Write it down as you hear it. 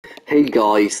Hey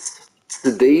guys,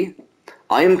 today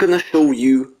I am gonna show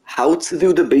you how to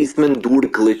do the basement door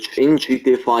glitch in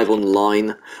GTA 5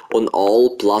 Online on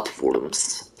all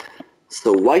platforms.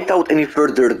 So without any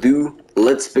further ado,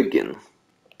 let's begin.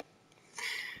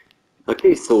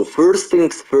 Okay, so first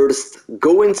things first,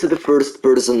 go into the first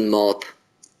person mod.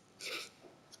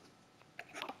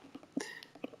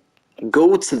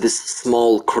 Go to this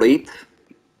small crate,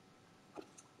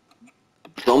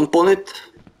 jump on it,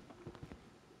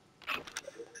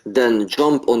 then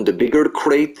jump on the bigger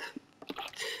crate.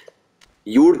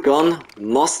 Your gun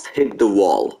must hit the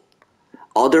wall,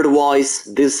 otherwise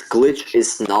this glitch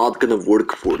is not gonna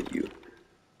work for you.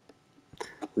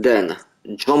 Then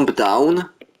jump down,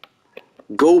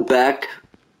 go back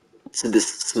to this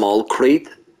small crate,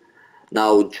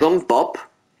 now jump up,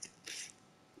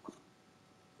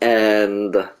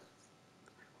 and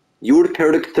your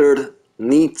character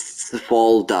needs to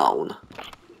fall down.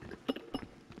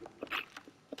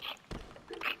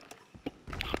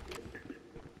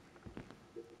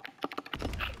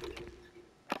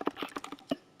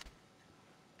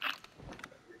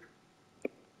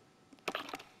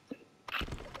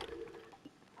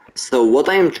 So what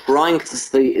I am trying to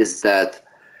say is that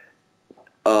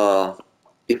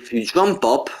if you jump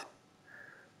up,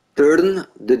 turn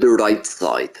to the right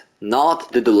side,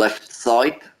 not to the left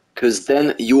side, cause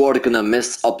then you are gonna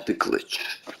mess up the glitch.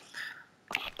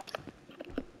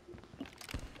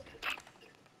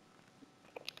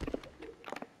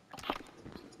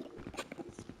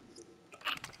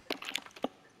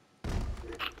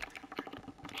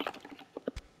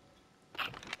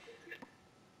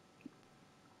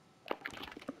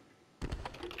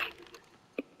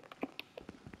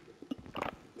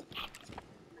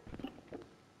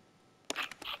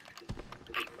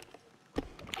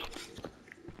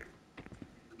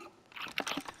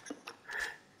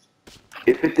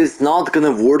 If it is not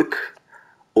gonna work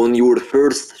on your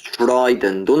first try,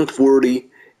 then don't worry,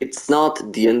 it's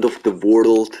not the end of the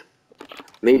world.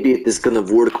 Maybe it is gonna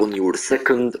work on your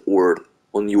second or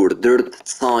on your third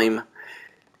time.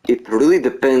 It really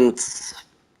depends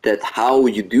that how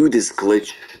you do this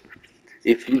glitch.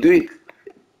 If you do it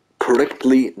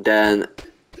correctly, then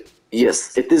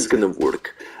yes, it is gonna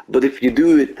work. But if you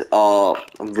do it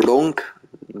wrong,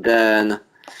 then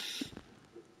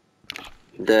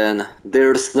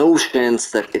there's no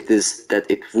chance that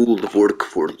it would work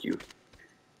for you.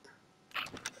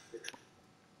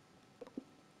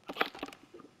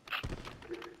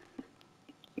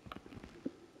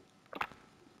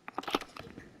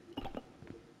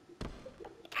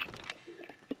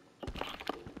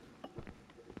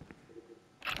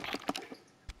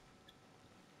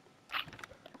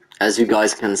 As you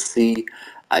guys can see,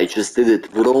 I just did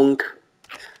it wrong.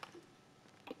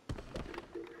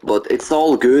 But it's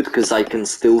all good because I can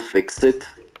still fix it.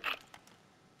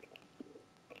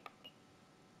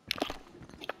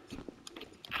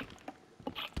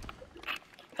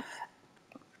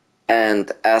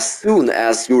 And as soon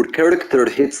as your character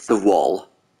hits the wall,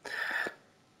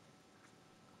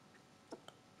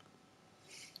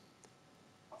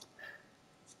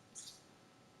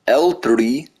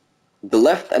 L3, the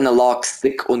left analog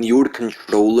stick on your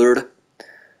controller,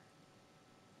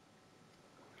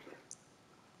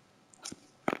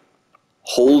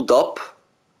 hold up,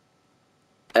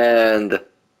 and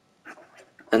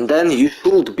then you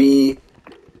should be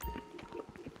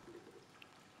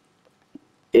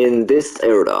in this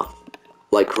area,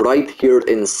 like right here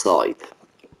inside.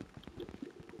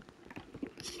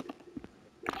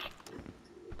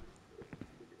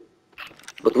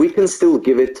 But we can still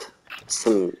give it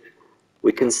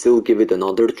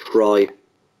another try.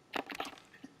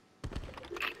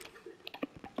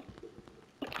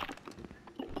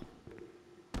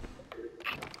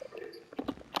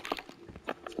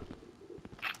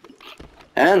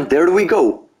 And there we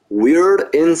go, we're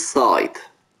inside,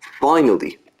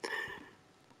 finally.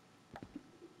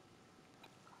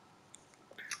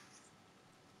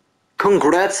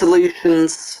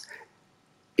 Congratulations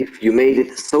if you made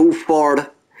it so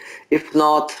far. If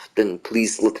not, then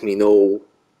please let me know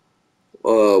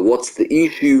what's the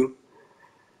issue,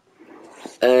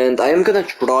 and I am gonna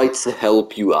try to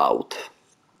help you out,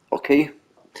 okay?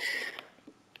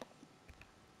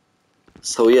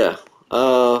 So yeah,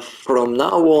 from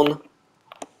now on,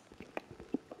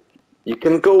 you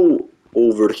can go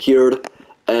over here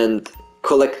and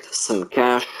collect some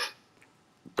cash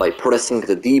by pressing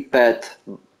the D-pad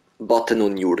button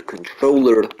on your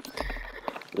controller.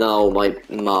 Now my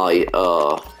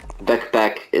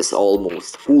backpack is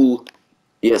almost full.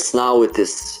 Yes, now it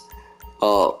is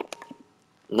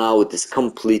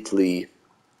completely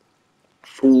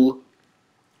full.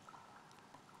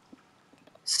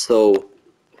 So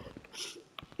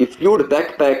if your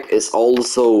backpack is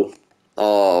also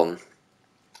um,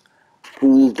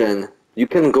 full, then you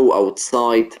can go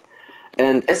outside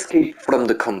and escape from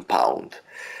the compound.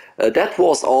 That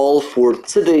was all for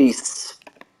today's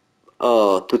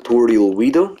tutorial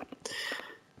video.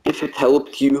 If it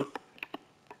helped you,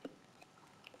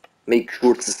 make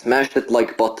sure to smash that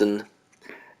like button,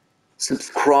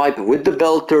 subscribe with the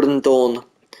bell turned on,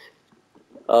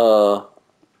 uh,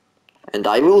 and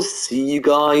I will see you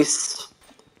guys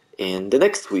in the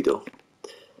next video.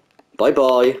 Bye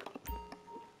bye.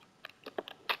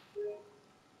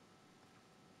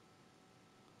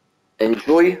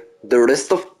 Enjoy the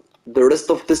rest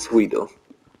of this video.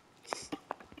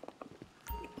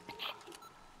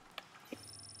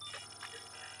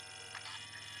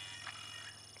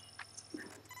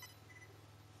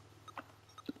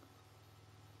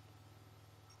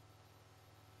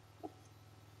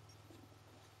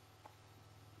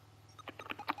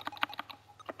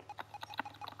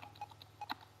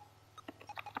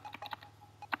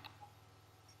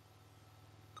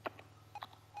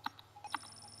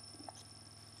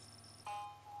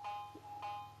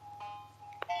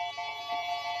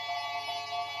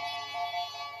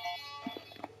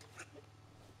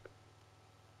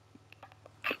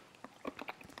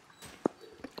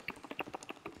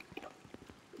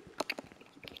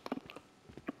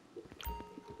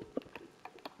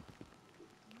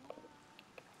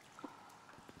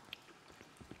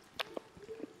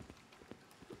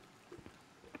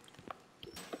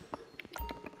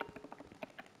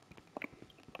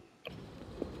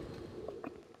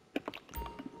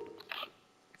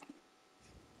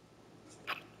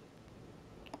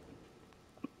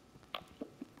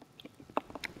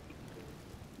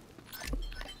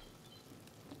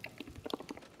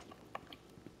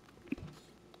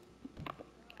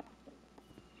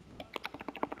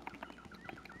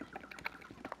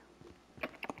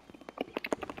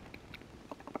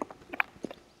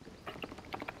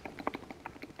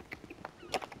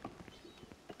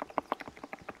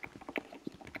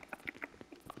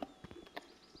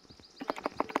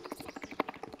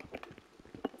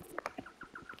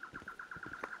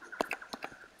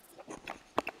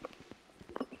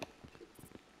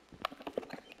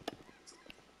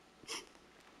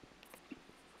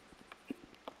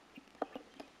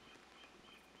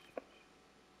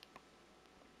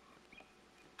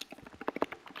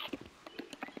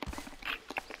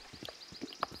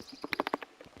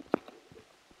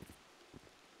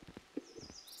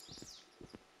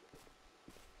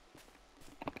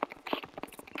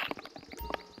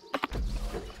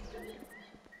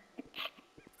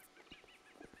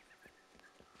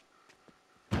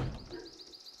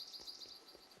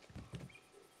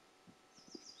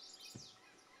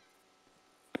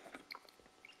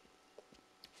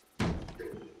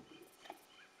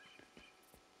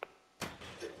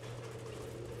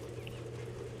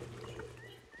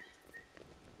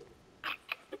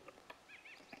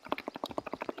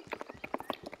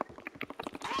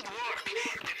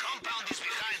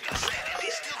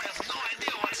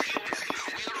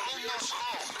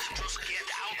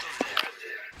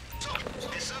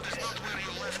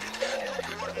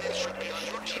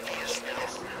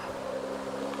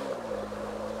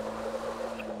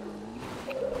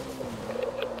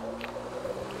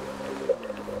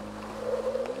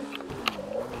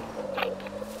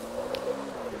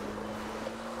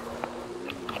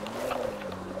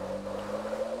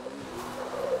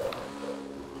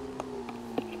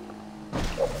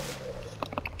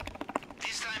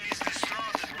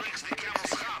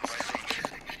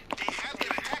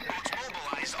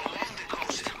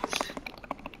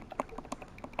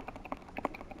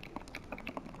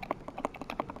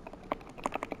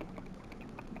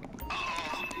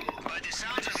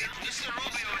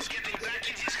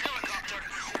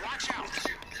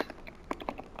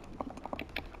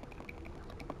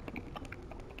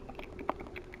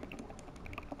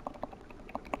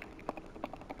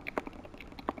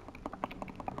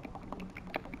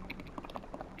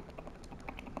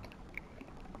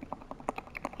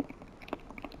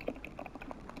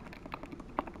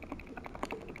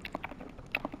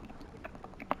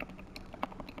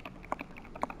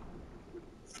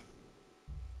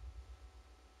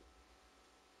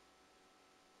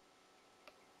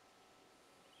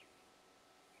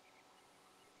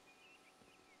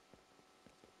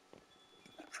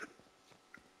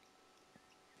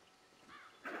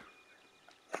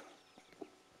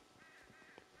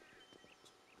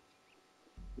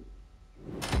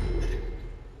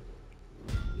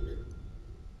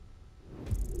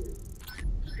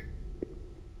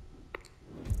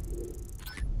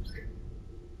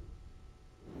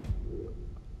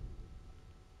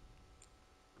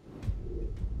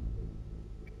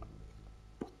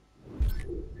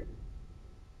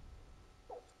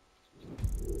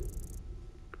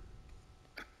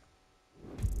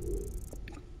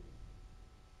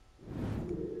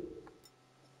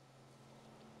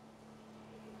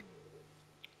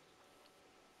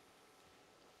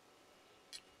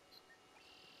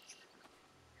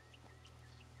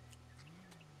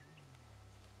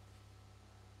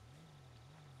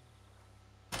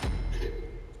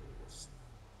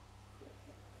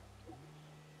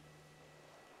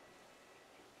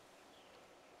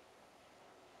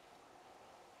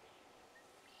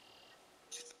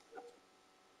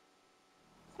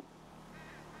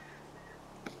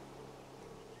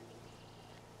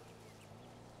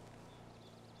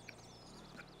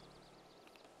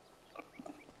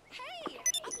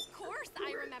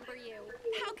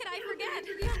 could I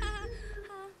forget?